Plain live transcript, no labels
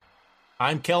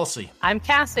I'm Kelsey. I'm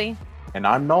Cassie. And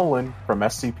I'm Nolan from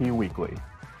SCP Weekly.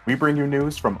 We bring you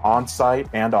news from on-site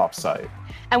and off-site.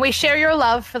 And we share your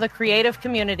love for the creative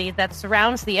community that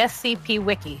surrounds the SCP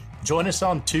Wiki. Join us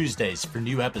on Tuesdays for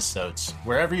new episodes,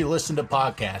 wherever you listen to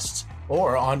podcasts,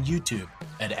 or on YouTube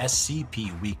at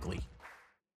SCP Weekly.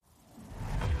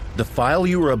 The file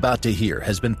you are about to hear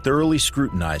has been thoroughly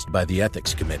scrutinized by the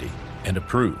Ethics Committee and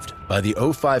approved by the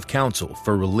O5 Council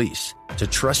for release to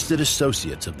trusted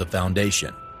associates of the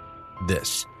Foundation.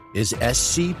 This is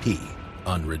SCP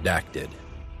Unredacted.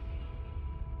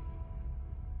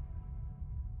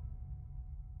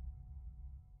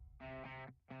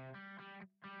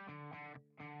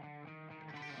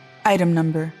 Item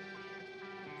Number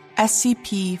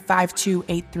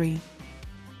SCP-5283.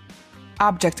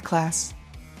 Object Class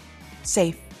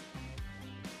Safe.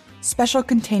 Special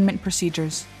Containment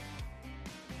Procedures.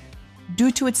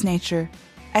 Due to its nature,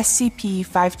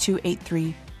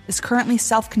 SCP-5283 is currently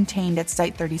self-contained at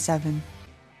Site-37.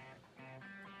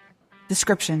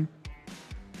 Description: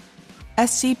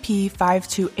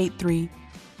 SCP-5283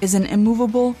 is an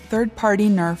immovable, third-party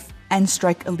Nerf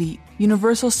N-Strike Elite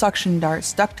universal suction dart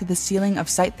stuck to the ceiling of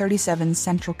Site-37's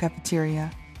central cafeteria.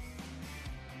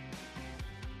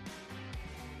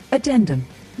 Addendum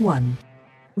 1.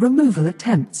 Removal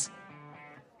attempts.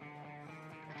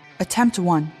 Attempt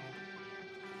 1.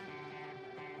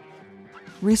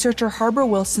 Researcher Harbor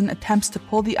Wilson attempts to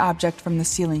pull the object from the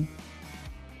ceiling.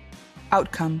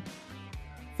 Outcome: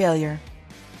 failure.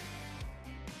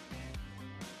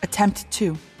 Attempt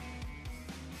 2.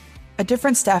 A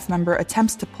different staff member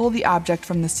attempts to pull the object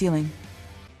from the ceiling.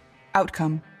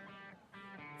 Outcome: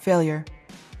 failure.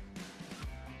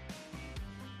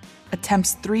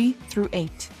 Attempts 3 through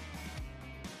 8.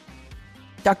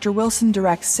 Dr. Wilson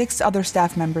directs 6 other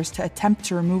staff members to attempt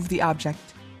to remove the object.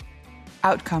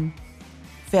 Outcome: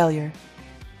 failure.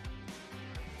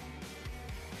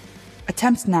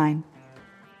 Attempt 9.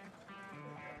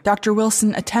 Dr.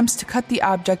 Wilson attempts to cut the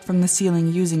object from the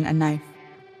ceiling using a knife.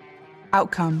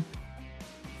 Outcome: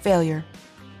 failure.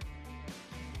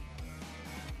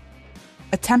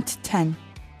 Attempt 10.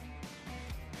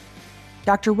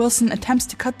 Dr. Wilson attempts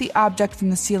to cut the object from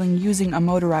the ceiling using a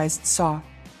motorized saw.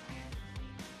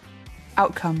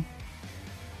 Outcome: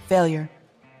 failure.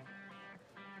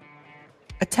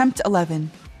 Attempt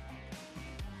 11.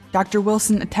 Dr.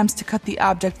 Wilson attempts to cut the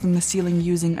object from the ceiling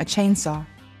using a chainsaw.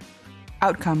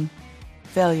 Outcome: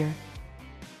 failure.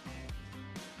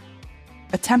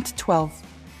 Attempt 12.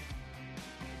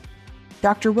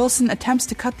 Dr. Wilson attempts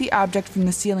to cut the object from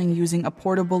the ceiling using a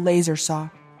portable laser saw.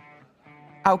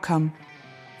 Outcome: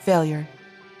 failure.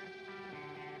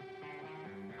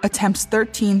 Attempts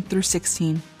 13 through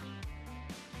 16.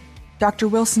 Dr.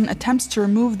 Wilson attempts to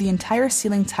remove the entire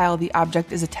ceiling tile the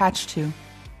object is attached to.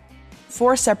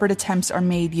 4 separate attempts are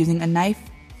made using a knife,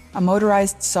 a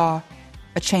motorized saw,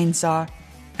 a chainsaw,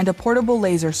 and a portable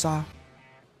laser saw.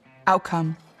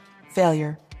 Outcome: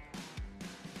 failure.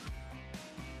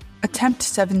 Attempt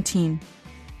 17.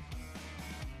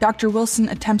 Dr. Wilson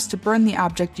attempts to burn the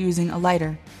object using a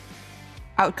lighter.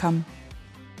 Outcome: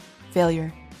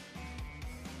 failure.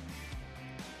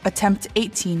 Attempt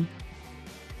 18.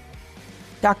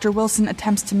 Dr. Wilson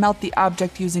attempts to melt the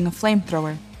object using a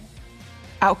flamethrower.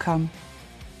 Outcome: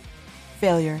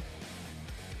 failure.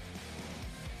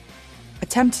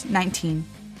 Attempt 19.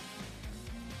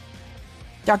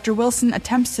 Dr. Wilson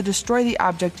attempts to destroy the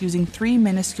object using 3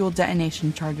 minuscule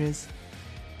detonation charges.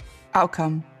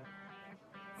 Outcome: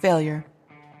 failure.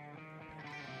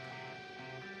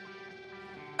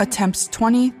 Attempts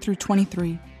 20 through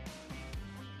 23.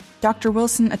 Dr.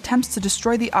 Wilson attempts to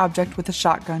destroy the object with a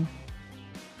shotgun.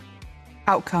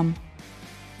 Outcome: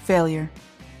 failure.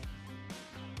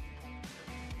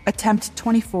 Attempt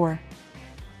 24.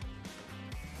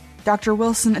 Dr.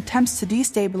 Wilson attempts to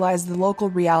destabilize the local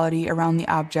reality around the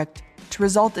object to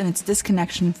result in its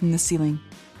disconnection from the ceiling.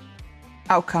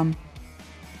 Outcome: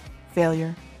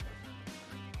 failure.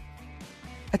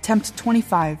 Attempt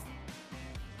 25.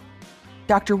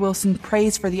 Dr. Wilson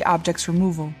prays for the object's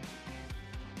removal.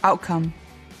 Outcome: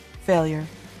 failure.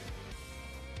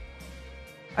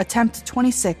 Attempt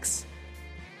 26.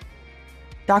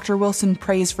 Dr. Wilson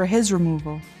prays for his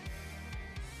removal.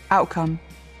 Outcome: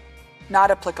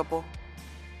 not applicable.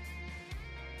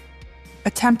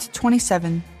 Attempt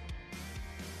 27.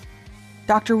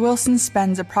 Dr. Wilson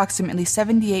spends approximately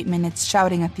 78 minutes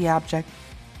shouting at the object,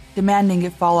 demanding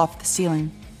it fall off the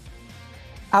ceiling.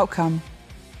 Outcome: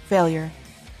 failure.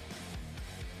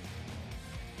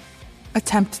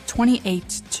 Attempt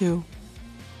 28-2.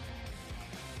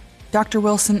 Dr.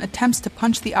 Wilson attempts to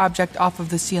punch the object off of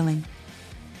the ceiling.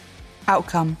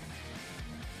 Outcome: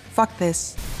 Fuck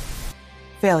this.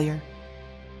 Failure.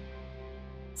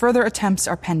 Further attempts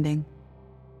are pending.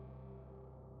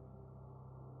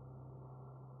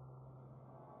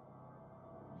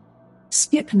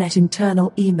 SkipNet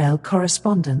internal email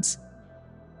correspondence.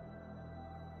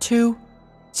 To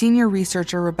Senior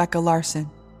Researcher Rebecca Larson.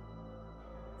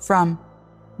 From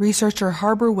Researcher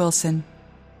Harbor Wilson.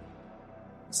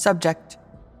 Subject: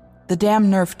 The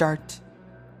damn Nerf dart.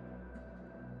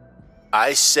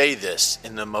 I say this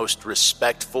in the most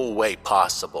respectful way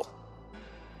possible.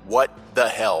 What the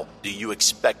hell do you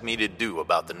expect me to do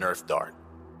about the Nerf dart?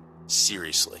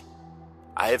 Seriously,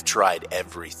 I have tried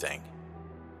everything.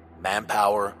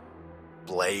 Manpower,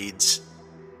 blades,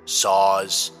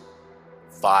 saws,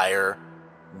 fire.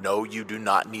 No, you do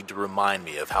not need to remind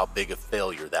me of how big a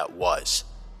failure that was.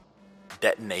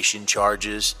 Detonation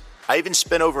charges. I even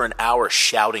spent over an hour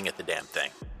shouting at the damn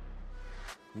thing.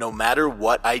 No matter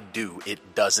what I do,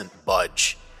 it doesn't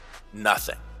budge.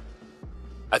 Nothing.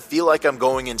 I feel like I'm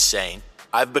going insane.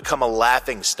 I've become a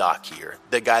laughingstock here,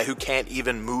 the guy who can't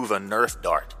even move a Nerf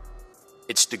dart.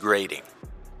 It's degrading.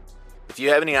 If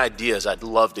you have any ideas, I'd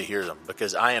love to hear them,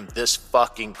 because I am this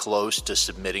fucking close to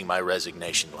submitting my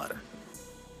resignation letter.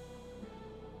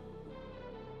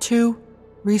 To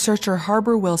Researcher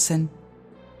Harbor Wilson.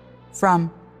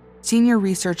 From Senior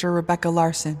Researcher Rebecca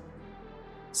Larson.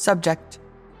 Subject: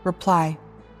 Reply: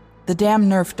 The damn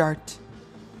Nerf dart.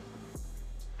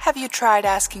 Have you tried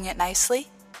asking it nicely?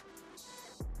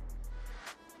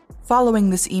 Following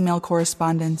this email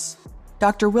correspondence,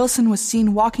 Dr. Wilson was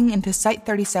seen walking into Site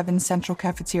 37's central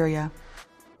cafeteria,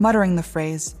 muttering the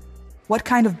phrase, "What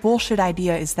kind of bullshit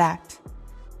idea is that?"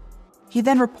 He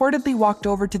then reportedly walked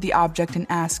over to the object and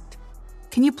asked,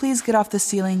 "Can you please get off the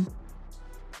ceiling?"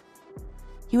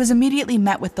 He was immediately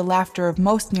met with the laughter of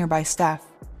most nearby staff,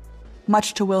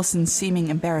 much to Wilson's seeming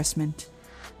embarrassment.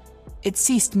 It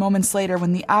ceased moments later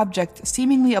when the object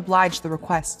seemingly obliged the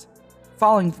request,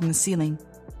 falling from the ceiling.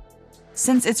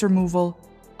 Since its removal,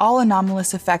 all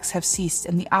anomalous effects have ceased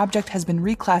and the object has been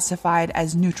reclassified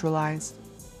as neutralized.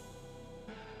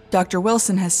 Dr.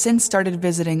 Wilson has since started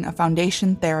visiting a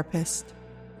Foundation therapist.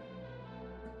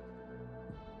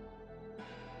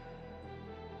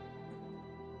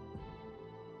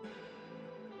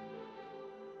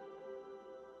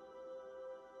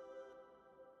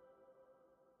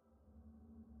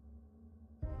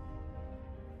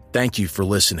 Thank you for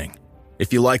listening.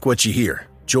 If you like what you hear,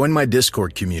 join my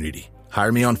Discord community,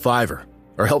 hire me on Fiverr,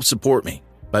 or help support me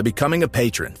by becoming a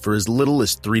patron for as little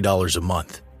as $3 a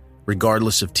month.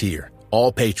 Regardless of tier,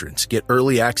 all patrons get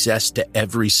early access to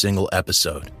every single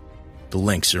episode. The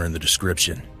links are in the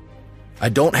description. I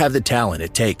don't have the talent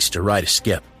it takes to write a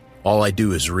skip. All I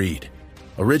do is read.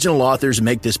 Original authors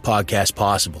make this podcast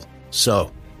possible,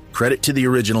 so credit to the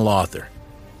original author.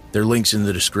 Their link's in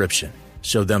the description.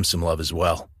 Show them some love as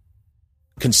well.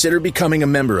 Consider becoming a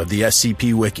member of the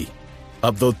SCP Wiki.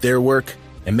 Upvote their work,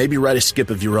 and maybe write a skip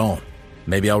of your own.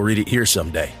 Maybe I'll read it here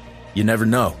someday. You never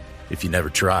know if you never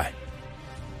try.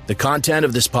 The content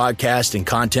of this podcast and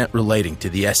content relating to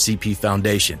the SCP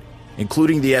Foundation,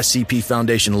 including the SCP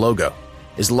Foundation logo,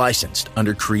 is licensed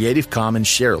under Creative Commons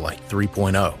Sharealike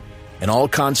 3.0, and all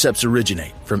concepts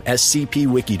originate from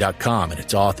scpwiki.com and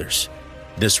its authors.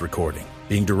 This recording,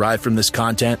 being derived from this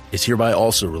content, is hereby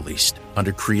also released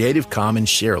under Creative Commons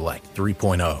Sharealike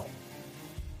 3.0.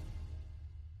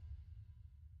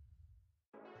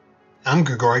 I'm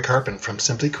Grigori Karpin from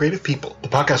Simply Creative People, the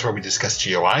podcast where we discuss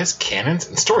GOIs, canons,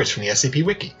 and stories from the SCP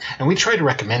Wiki, and we try to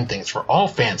recommend things for all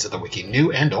fans of the Wiki,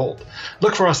 new and old.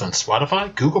 Look for us on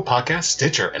Spotify, Google Podcasts,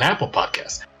 Stitcher, and Apple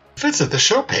Podcasts. Visit the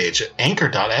show page at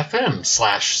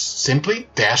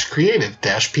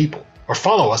anchor.fm/simply-creative-people, or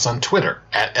follow us on Twitter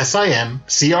at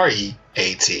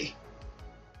SIMCREAT.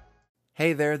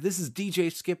 Hey there, this is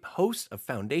DJ Skip, host of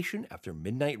Foundation After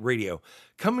Midnight Radio,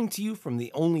 coming to you from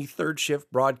the only third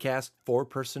shift broadcast for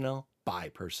personnel, by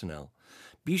personnel.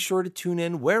 Be sure to tune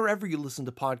in wherever you listen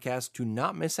to podcasts to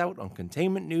not miss out on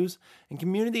containment news and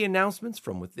community announcements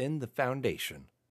from within the Foundation.